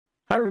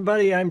Hi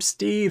everybody, I'm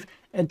Steve,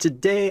 and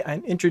today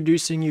I'm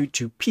introducing you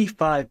to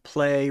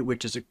p5play,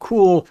 which is a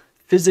cool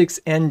physics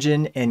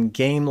engine and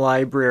game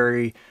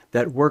library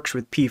that works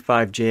with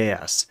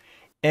p5js.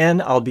 And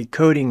I'll be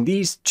coding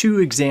these two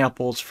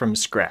examples from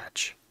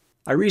scratch.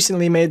 I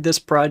recently made this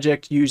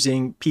project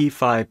using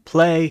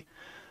p5play.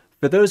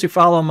 For those who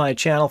follow my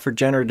channel for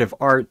generative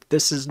art,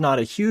 this is not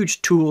a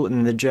huge tool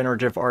in the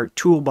generative art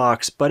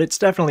toolbox, but it's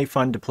definitely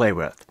fun to play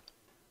with.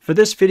 For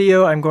this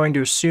video, I'm going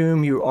to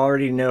assume you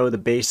already know the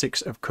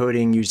basics of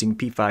coding using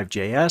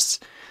p5js.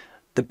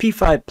 The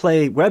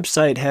p5play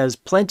website has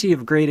plenty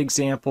of great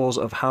examples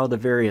of how the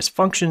various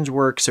functions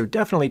work, so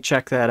definitely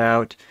check that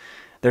out.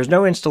 There's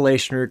no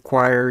installation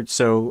required,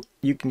 so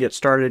you can get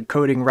started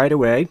coding right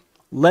away.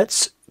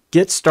 Let's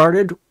get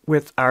started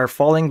with our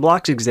falling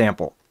blocks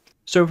example.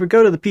 So if we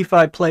go to the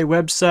p5play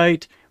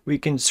website, we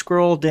can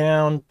scroll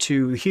down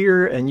to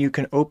here and you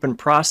can open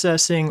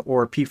processing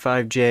or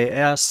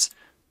p5js.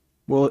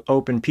 We'll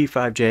open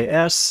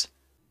p5js.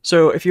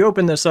 So if you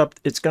open this up,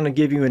 it's going to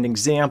give you an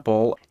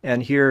example,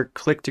 and here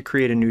click to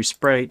create a new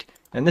sprite,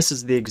 and this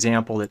is the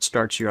example that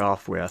starts you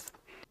off with.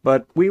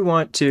 But we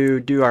want to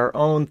do our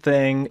own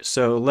thing,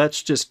 so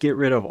let's just get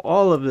rid of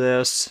all of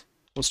this.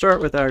 We'll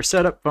start with our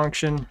setup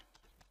function.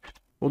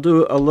 We'll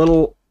do a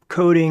little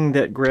coding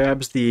that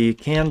grabs the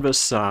canvas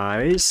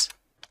size.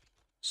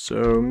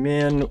 So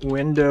min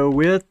window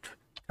width,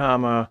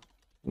 comma,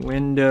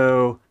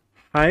 window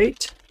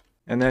height.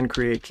 And then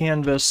create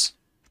canvas,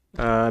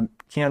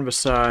 canvas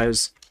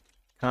size,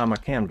 comma,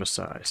 canvas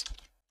size.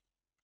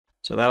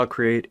 So that'll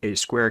create a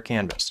square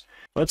canvas.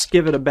 Let's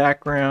give it a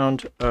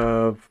background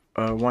of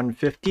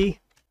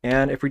 150.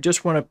 And if we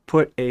just want to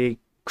put a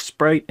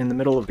sprite in the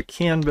middle of the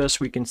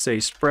canvas, we can say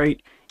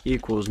sprite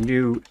equals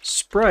new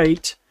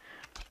sprite.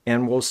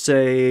 And we'll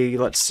say,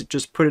 let's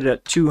just put it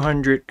at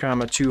 200,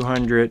 comma,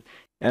 200.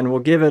 And we'll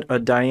give it a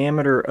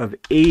diameter of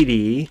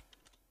 80.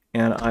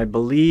 And I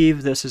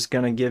believe this is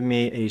going to give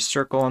me a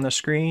circle on the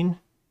screen.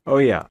 Oh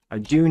yeah, I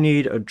do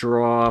need a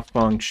draw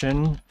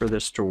function for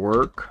this to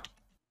work,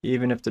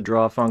 even if the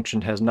draw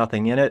function has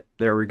nothing in it.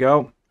 There we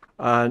go.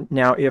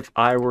 Now if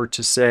I were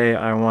to say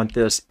I want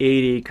this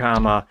 80,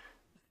 comma,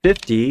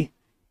 50,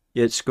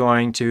 it's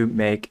going to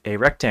make a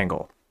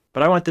rectangle.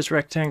 But I want this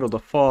rectangle to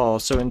fall,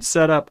 so in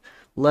setup,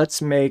 let's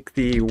make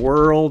the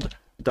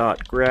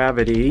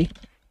world.gravity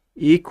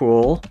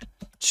equal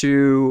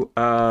to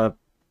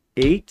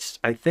 8,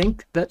 I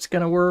think that's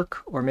going to work,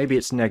 or maybe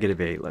it's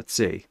 -8. Let's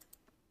see.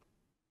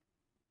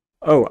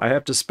 Oh, I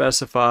have to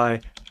specify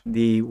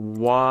the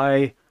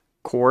y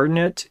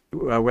coordinate,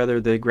 whether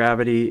the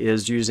gravity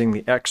is using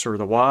the x or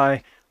the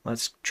y.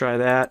 Let's try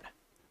that.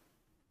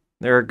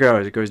 There it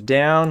goes. It goes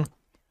down.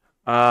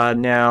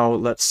 Now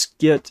let's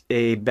get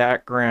a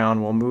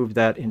background. We'll move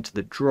that into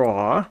the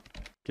draw.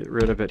 Get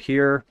rid of it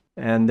here.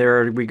 And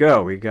there we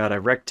go. We got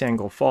a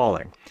rectangle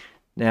falling.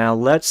 Now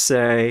let's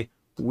say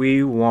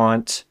we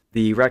want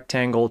the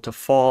rectangle to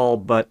fall,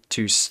 but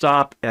to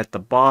stop at the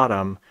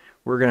bottom,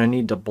 we're going to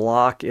need to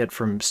block it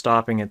from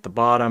stopping at the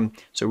bottom.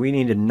 So we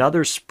need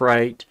another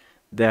sprite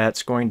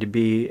that's going to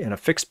be in a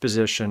fixed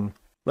position.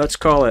 Let's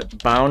call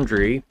it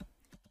boundary,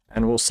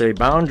 and we'll say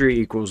boundary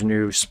equals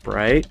new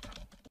sprite.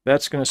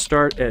 That's going to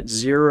start at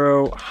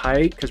 0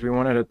 height because we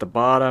want it at the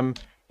bottom,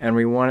 and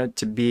we want it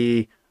to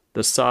be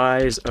the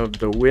size of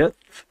the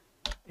width,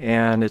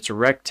 and it's a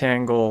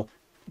rectangle.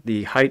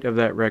 The height of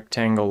that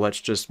rectangle,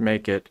 let's just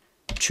make it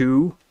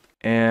 2,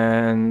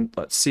 and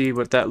let's see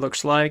what that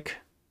looks like.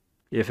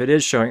 If it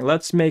is showing,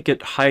 let's make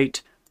it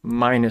height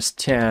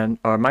 -10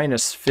 or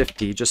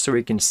 -50 just so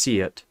we can see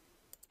it.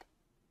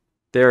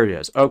 There it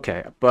is.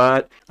 Okay,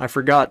 but I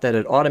forgot that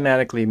it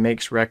automatically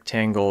makes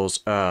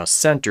rectangles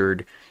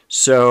centered,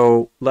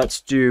 so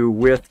let's do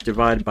width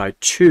divided by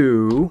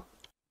 2,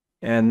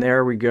 and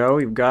there we go.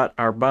 We've got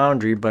our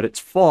boundary, but it's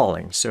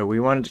falling, so we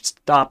want to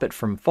stop it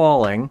from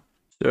falling.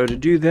 So to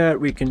do that,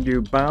 we can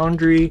do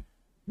boundary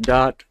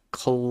dot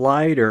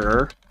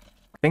collider,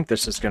 I think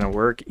this is going to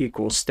work,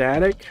 equals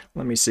static.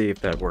 Let me see if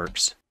that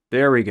works.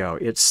 There we go.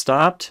 It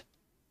stopped.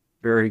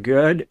 Very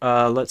good.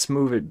 Let's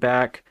move it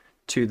back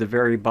to the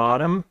very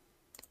bottom.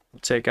 We'll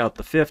take out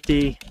the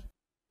 50.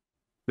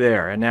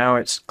 There, and now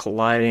it's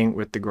colliding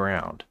with the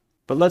ground.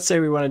 But let's say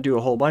we want to do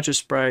a whole bunch of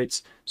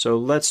sprites. So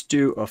let's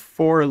do a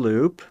for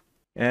loop,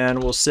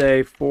 and we'll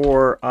say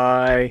for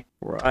i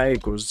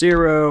equals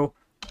 0,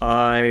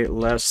 I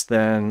less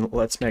than,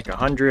 let's make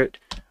 100,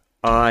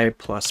 I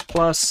plus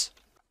plus,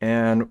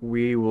 and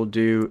we will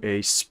do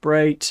a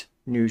sprite,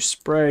 new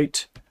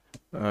sprite,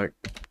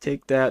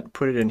 take that,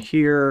 put it in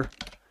here,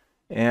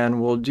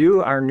 and we'll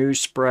do our new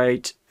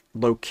sprite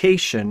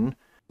location.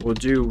 We'll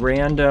do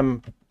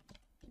random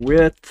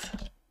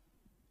width,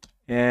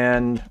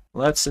 and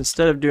let's,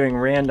 instead of doing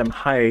random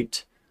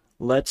height,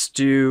 let's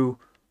do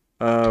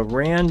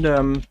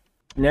random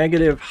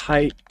negative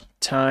height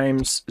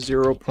times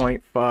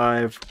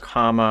 0.5,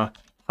 comma,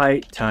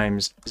 height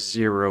times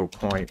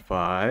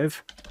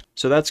 0.5.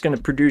 So that's going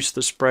to produce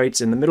the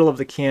sprites in the middle of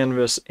the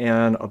canvas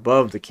and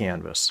above the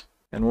canvas.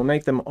 And we'll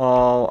make them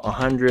all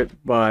 100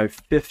 by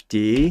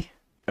 50.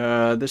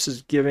 This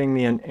is giving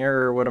me an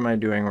error. What am I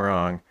doing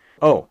wrong?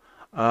 Oh,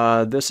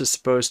 this is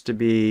supposed to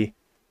be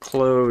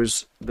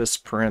close this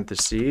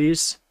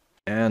parentheses.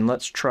 And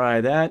let's try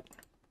that.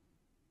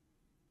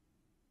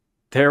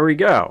 There we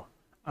go.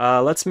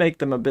 Let's make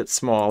them a bit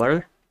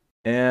smaller.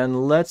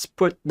 And let's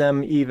put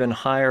them even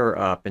higher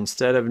up.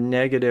 Instead of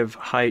negative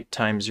height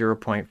times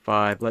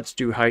 0.5, let's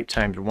do height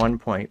times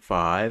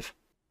 1.5.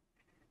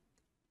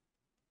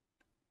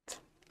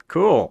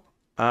 Cool.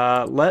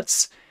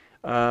 Let's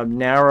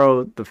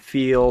narrow the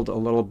field a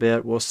little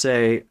bit. We'll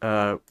say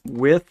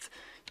width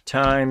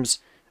times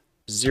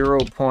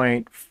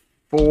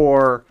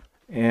 0.4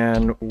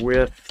 and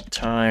width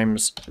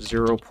times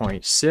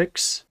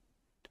 0.6.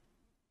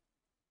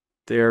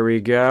 There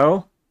we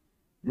go.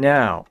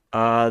 Now,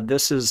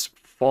 this is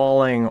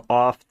falling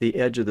off the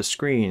edge of the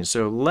screen,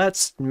 so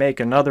let's make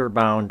another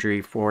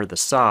boundary for the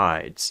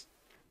sides.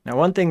 Now,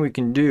 one thing we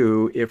can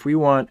do, if we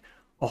want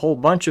a whole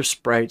bunch of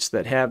sprites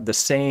that have the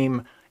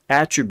same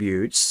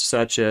attributes,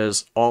 such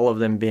as all of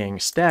them being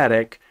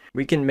static,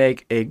 we can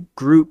make a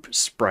group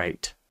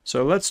sprite.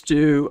 So let's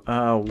do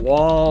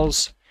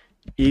walls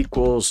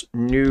equals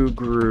new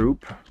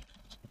group,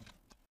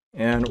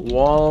 and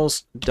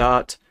walls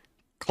dot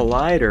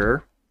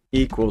collider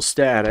equals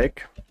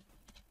static.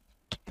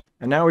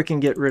 And now we can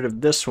get rid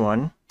of this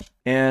one.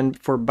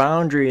 And for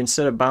boundary,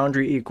 instead of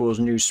boundary equals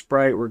new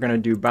sprite, we're going to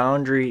do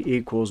boundary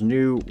equals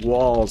new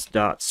walls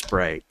dot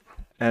sprite.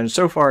 And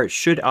so far it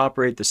should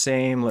operate the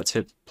same. Let's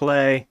hit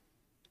play.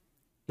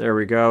 There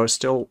we go,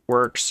 still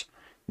works.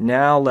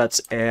 Now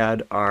let's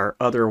add our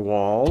other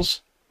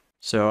walls.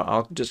 So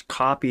I'll just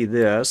copy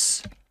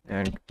this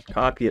and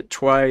copy it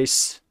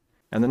twice.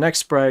 And the next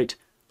sprite,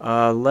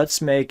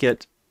 let's make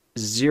it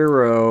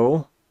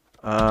 0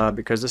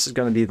 because this is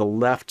going to be the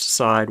left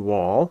side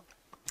wall.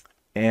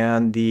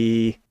 And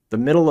the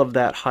middle of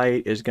that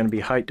height is going to be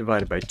height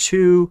divided by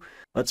 2.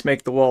 Let's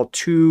make the wall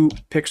 2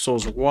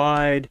 pixels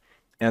wide.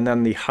 And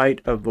then the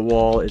height of the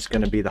wall is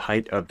going to be the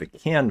height of the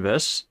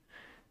canvas.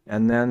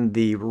 And then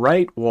the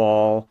right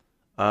wall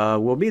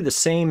will be the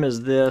same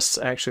as this.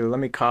 Actually, let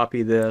me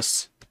copy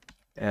this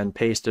and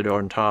paste it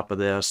on top of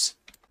this.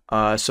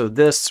 So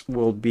this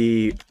will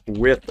be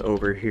width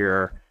over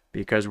here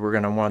because we're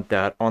going to want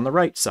that on the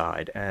right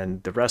side.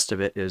 And the rest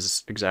of it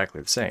is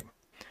exactly the same.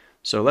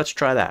 So let's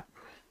try that.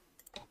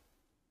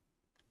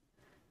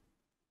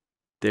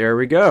 There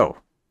we go.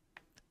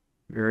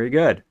 Very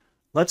good.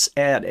 Let's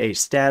add a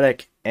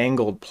static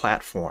angled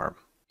platform.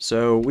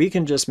 So we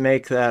can just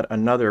make that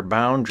another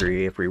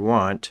boundary if we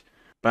want.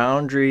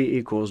 Boundary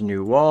equals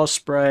new wall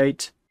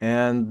sprite.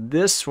 And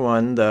this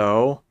one,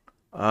 though,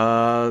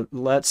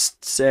 let's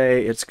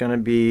say it's going to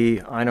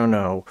be, I don't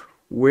know,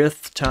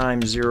 width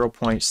times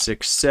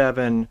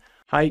 0.67,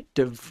 height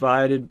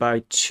divided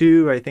by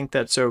 2. I think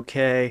that's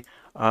okay.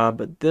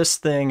 But this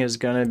thing is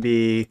going to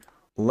be,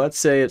 let's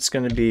say it's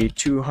going to be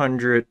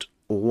 200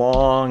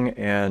 long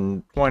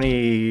and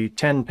 10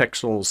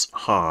 pixels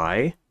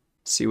high.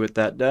 See what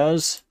that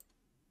does.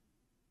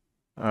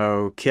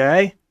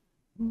 Okay,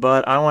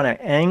 but I want to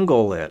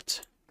angle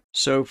it.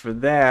 So for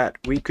that,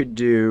 we could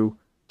do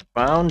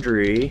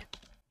boundary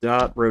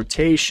dot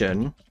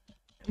rotation,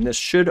 and this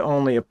should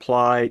only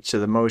apply to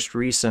the most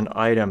recent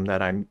item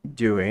that I'm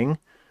doing,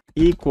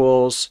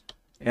 equals,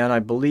 and I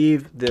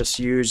believe this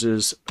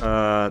uses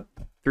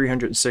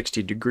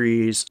 360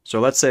 degrees. So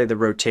let's say the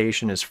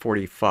rotation is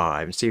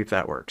 45 and see if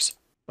that works.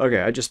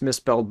 Okay, I just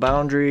misspelled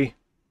boundary.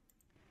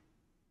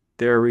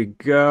 There we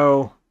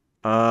go.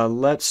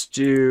 Let's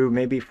do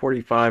maybe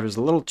 45 is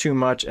a little too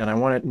much and I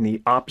want it in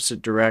the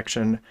opposite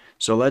direction.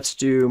 So let's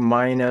do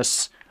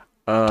minus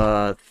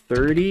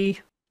 30.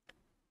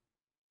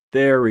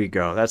 There we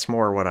go. That's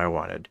more what I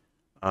wanted.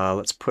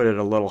 Let's put it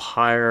a little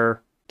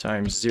higher,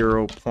 times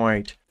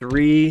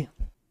 0.3.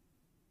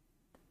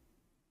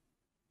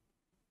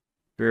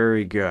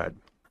 Very good.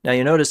 Now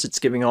you notice it's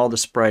giving all the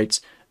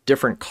sprites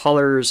different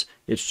colors.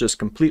 It's just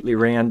completely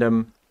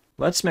random.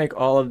 Let's make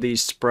all of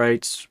these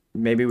sprites,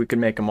 maybe we could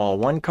make them all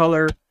one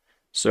color.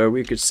 So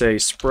we could say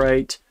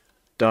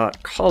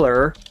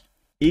sprite.color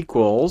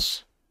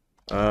equals,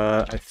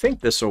 I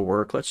think this will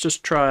work. Let's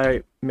just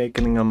try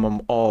making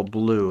them all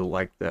blue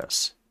like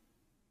this.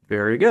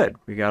 Very good.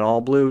 We got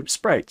all blue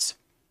sprites.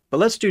 But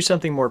let's do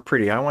something more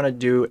pretty. I want to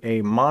do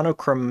a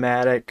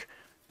monochromatic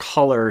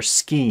color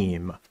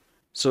scheme.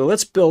 So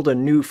let's build a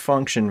new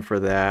function for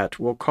that.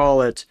 We'll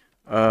call it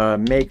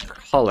make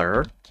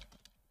color.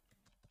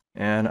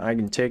 And I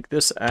can take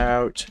this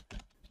out.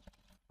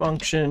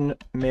 Function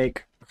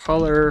make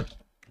color.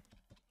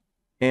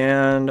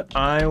 And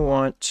I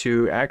want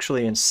to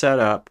actually in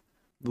setup,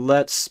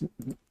 let's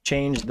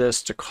change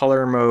this to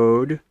color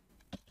mode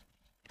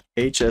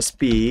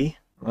HSB.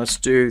 Let's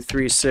do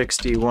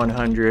 360,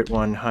 100,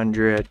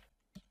 100.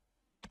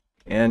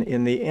 And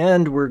in the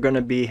end, we're going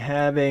to be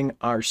having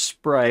our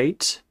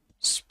sprite.color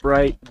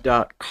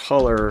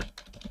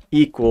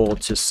equal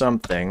to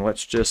something.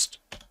 Let's just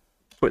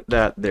put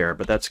that there,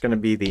 but that's going to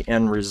be the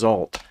end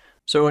result.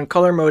 So in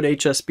color mode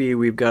HSB,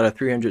 we've got a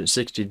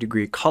 360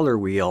 degree color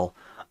wheel.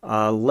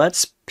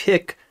 Let's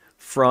pick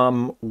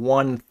from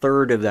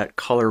 1/3 of that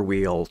color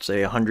wheel,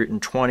 say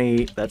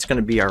 120. That's going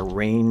to be our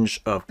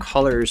range of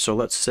colors. So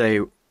let's say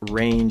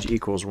range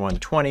equals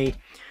 120.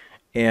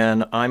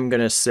 And I'm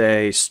going to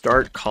say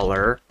start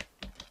color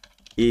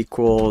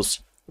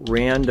equals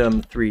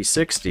random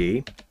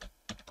 360.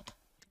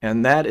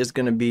 And that is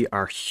going to be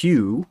our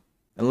hue.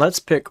 And let's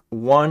pick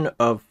one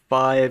of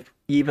 5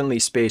 evenly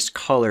spaced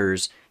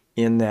colors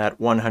in that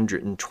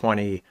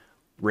 120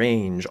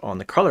 range on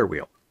the color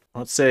wheel.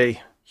 Let's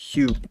say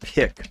hue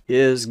pick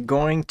is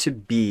going to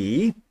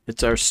be,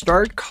 it's our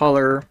start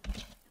color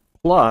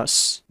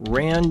plus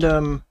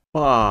random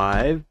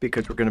 5,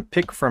 because we're going to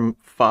pick from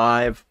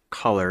 5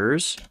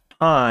 colors,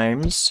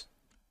 times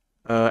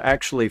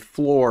actually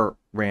floor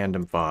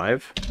random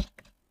 5,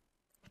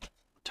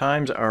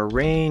 times our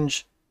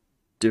range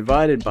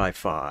divided by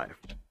 5.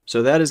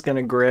 So that is going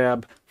to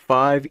grab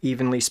 5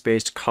 evenly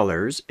spaced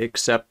colors,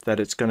 except that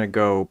it's going to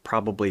go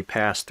probably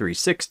past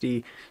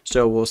 360.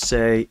 So we'll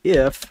say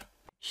if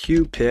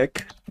hue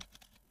pick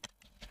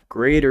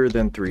greater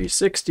than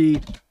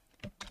 360,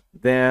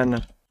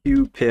 then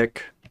hue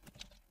pick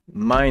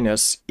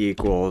minus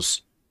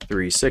equals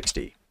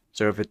 360.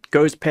 So if it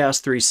goes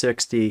past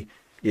 360,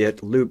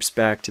 it loops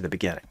back to the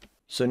beginning.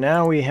 So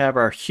now we have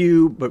our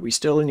hue, but we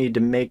still need to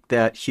make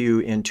that hue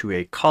into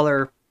a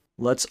color.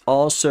 Let's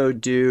also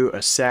do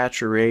a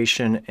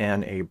saturation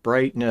and a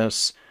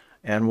brightness,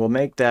 and we'll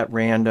make that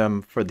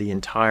random for the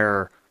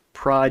entire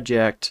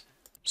project.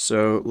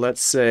 So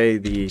let's say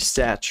the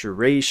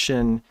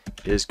saturation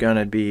is going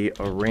to be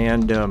a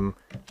random,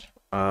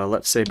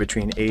 let's say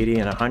between 80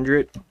 and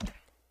 100.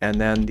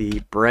 And then the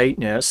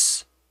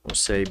brightness, we'll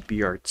say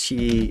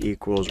BRT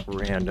equals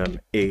random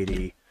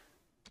 80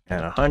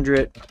 and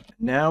 100.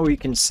 Now we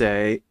can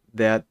say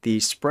that the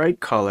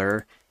sprite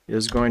color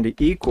is going to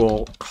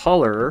equal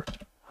color,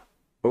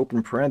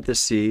 open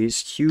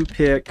parentheses, hue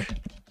pick,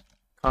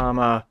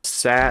 comma,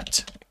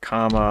 sat,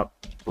 comma,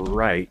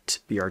 bright,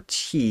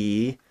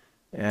 BRT.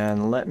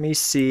 And let me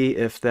see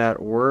if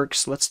that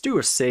works. Let's do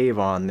a save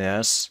on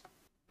this.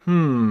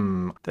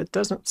 That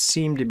doesn't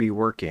seem to be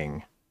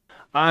working.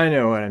 I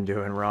know what I'm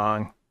doing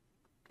wrong.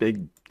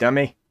 Big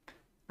dummy.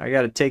 I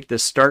got to take the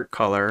start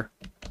color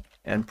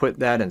and put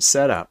that in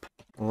setup.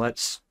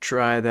 Let's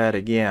try that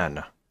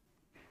again.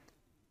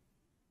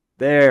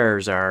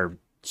 There's our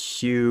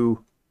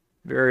hue.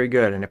 Very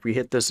good. And if we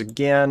hit this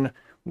again,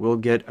 we'll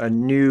get a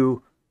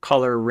new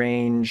color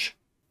range.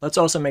 Let's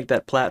also make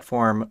that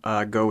platform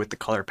go with the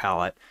color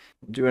palette.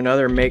 Do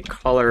another make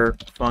color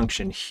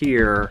function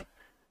here,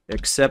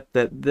 except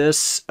that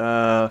this,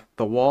 the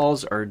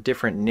walls are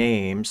different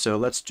names. So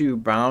let's do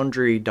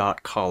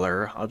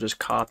boundary.color. I'll just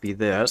copy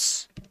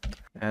this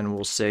and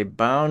we'll say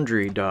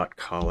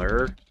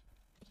boundary.color,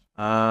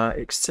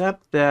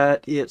 except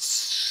that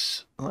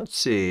it's, let's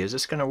see, is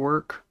this going to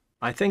work?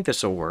 I think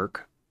this will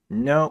work.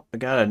 No, I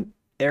got an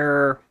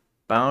error.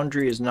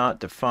 Boundary is not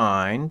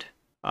defined.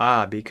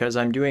 Because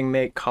I'm doing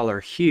make color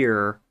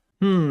here.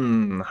 How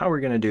are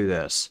we going to do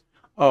this?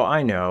 Oh,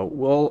 I know.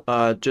 We'll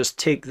just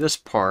take this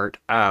part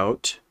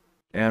out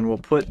and we'll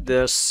put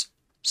this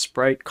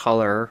sprite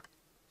color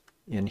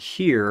in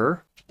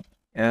here,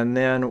 and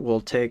then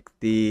we'll take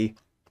the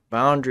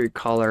boundary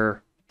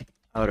color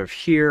out of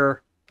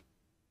here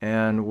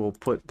and we'll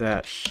put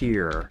that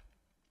here.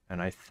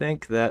 And I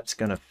think that's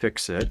going to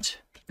fix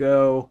it.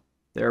 Go.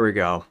 There we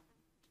go.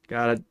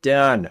 Got it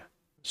done.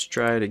 Let's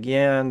try it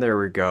again. There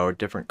we go.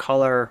 Different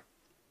color.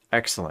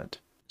 Excellent.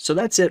 So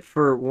that's it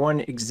for one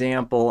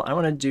example. I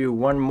want to do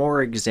one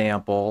more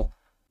example.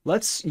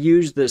 Let's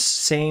use this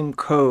same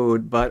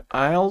code, but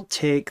I'll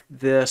take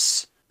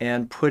this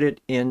and put it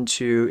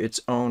into its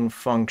own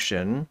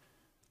function.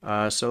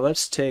 So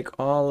let's take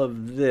all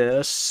of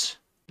this.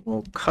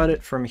 We'll cut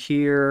it from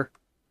here.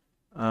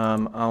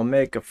 I'll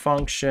make a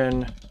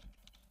function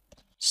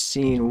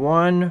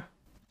scene1.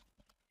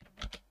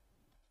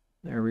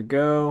 There we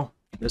go.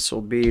 This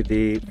will be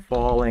the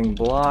falling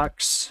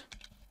blocks.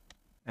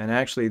 And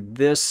actually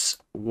this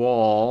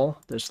wall,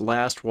 this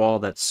last wall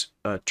that's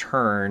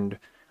turned,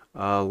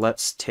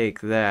 let's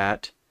take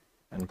that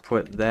and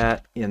put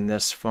that in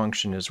this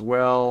function as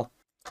well.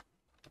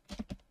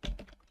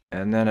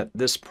 And then at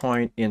this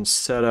point in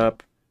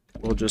setup,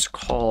 we'll just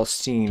call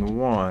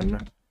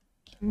scene1.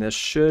 And this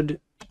should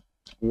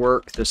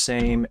work the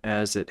same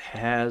as it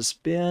has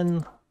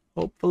been,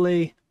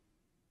 hopefully.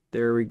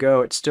 There we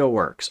go. It still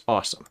works.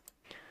 Awesome.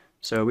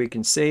 So we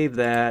can save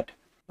that.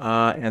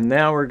 And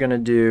now we're going to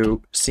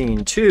do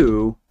scene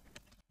 2.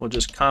 We'll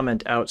just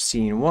comment out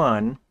scene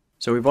 1.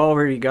 So we've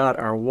already got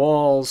our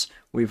walls.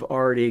 We've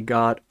already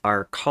got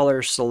our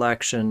color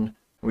selection.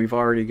 We've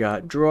already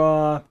got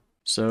draw.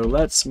 So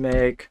let's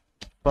make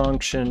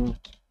function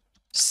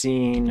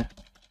scene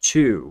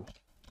 2.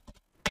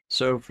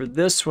 So for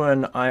this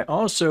one, I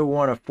also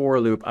want a for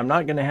loop. I'm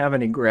not going to have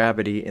any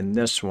gravity in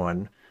this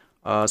one.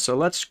 So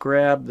let's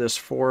grab this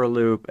for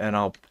loop and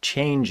I'll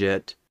change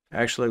it.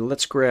 Actually,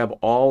 let's grab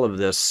all of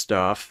this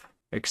stuff,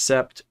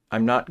 except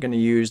I'm not going to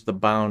use the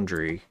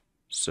boundary.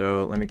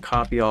 So let me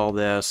copy all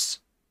this,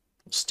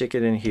 stick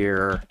it in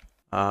here.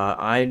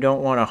 I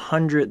don't want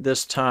 100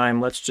 this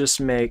time. Let's just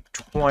make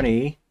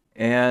 20.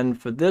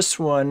 And for this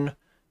one,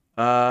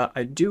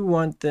 I do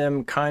want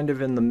them kind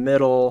of in the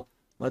middle.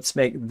 Let's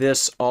make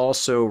this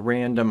also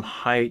random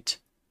height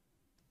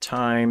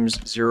times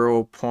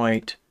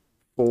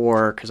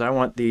 0.4 because I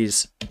want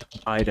these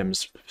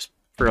items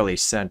fairly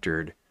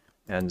centered,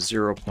 and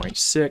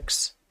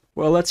 0.6.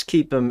 Well, let's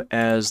keep them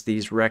as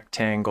these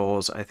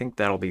rectangles. I think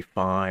that'll be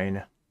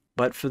fine.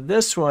 But for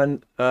this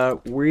one,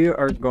 we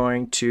are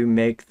going to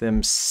make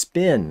them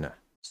spin.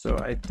 So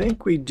I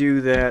think we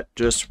do that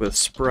just with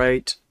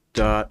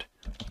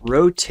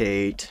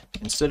sprite.rotate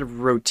instead of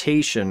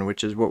rotation,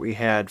 which is what we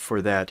had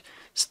for that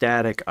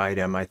static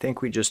item. I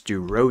think we just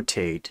do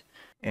rotate,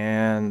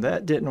 and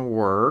that didn't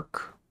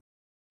work.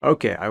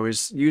 Okay, I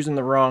was using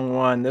the wrong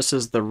one. This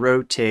is the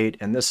rotate,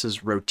 and this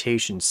is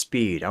rotation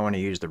speed. I want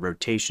to use the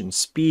rotation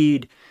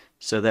speed,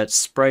 so that's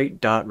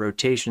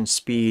sprite.rotation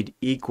speed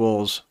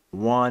equals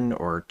 1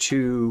 or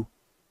 2.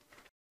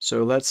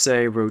 So let's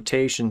say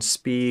rotation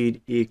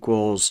speed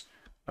equals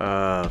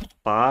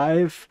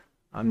 5.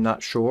 I'm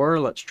not sure.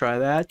 Let's try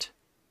that.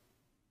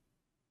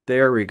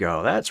 There we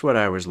go. That's what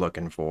I was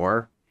looking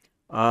for.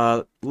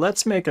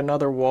 Let's make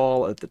another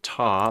wall at the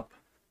top.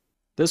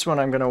 This one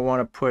I'm going to want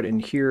to put in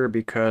here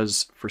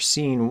because for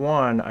scene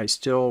 1, I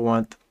still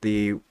want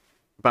the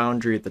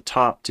boundary at the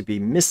top to be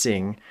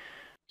missing.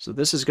 So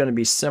this is going to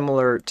be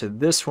similar to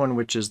this one,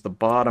 which is the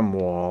bottom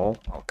wall.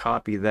 I'll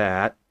copy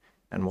that,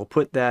 and we'll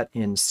put that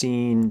in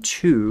scene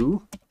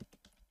 2.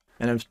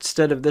 And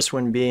instead of this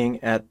one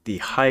being at the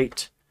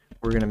height,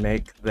 we're going to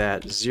make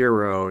that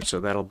 0, so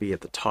that'll be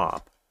at the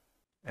top.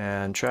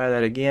 And try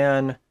that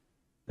again.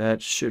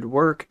 That should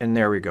work, and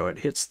there we go. It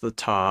hits the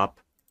top.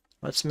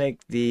 Let's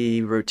make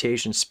the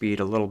rotation speed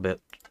a little bit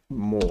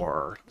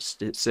more.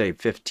 Let's say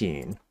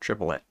 15.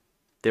 Triple it.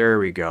 There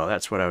we go.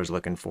 That's what I was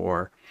looking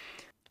for.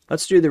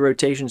 Let's do the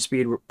rotation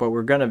speed, but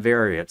we're going to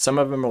vary it. Some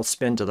of them will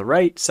spin to the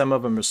right, some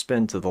of them will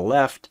spin to the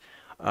left.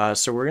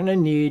 So we're going to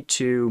need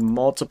to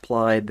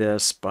multiply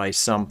this by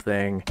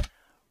something.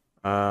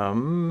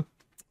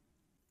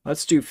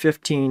 Let's do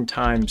 15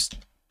 times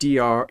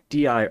dir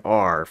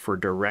for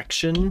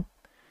direction.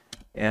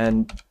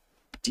 And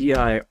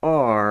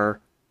dir,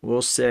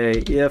 we'll say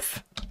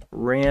if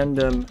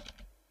random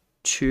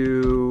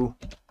 2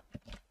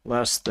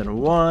 less than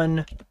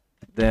 1,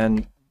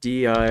 then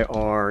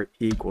dir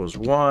equals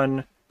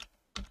 1,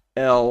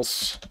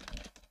 else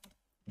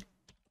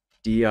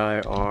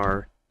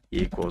dir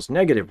equals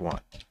 -1.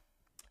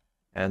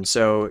 And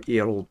so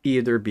it'll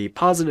either be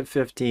positive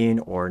 15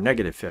 or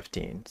negative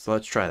 15. So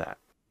let's try that.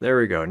 There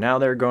we go. Now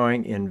they're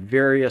going in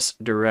various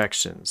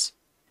directions.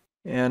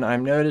 And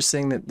I'm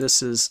noticing that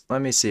this is,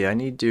 let me see, I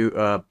need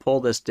to pull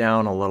this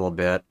down a little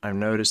bit. I'm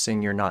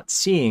noticing you're not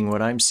seeing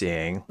what I'm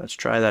seeing. Let's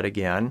try that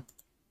again.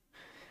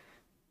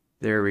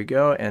 There we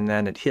go, and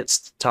then it hits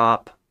the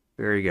top.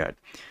 Very good.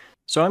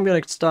 So I'm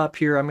going to stop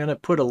here. I'm going to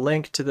put a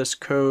link to this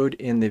code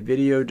in the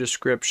video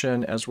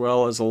description, as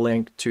well as a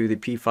link to the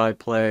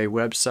p5play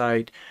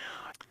website.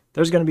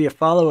 There's going to be a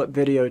follow-up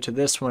video to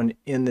this one.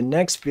 In the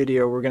next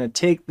video, we're going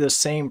to take this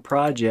same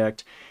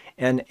project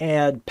and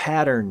add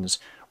patterns.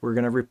 We're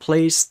going to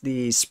replace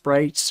the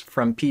sprites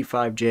from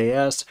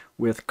p5js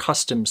with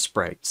custom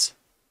sprites.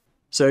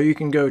 So you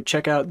can go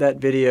check out that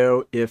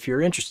video if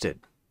you're interested.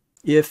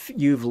 If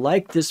you've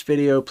liked this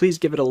video, please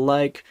give it a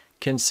like.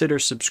 Consider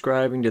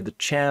subscribing to the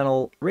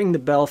channel. Ring the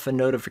bell for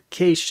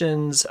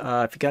notifications.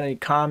 If you got any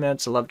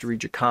comments, I'd love to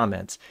read your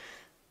comments.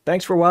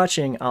 Thanks for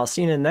watching. I'll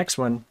see you in the next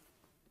one.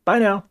 Bye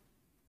now.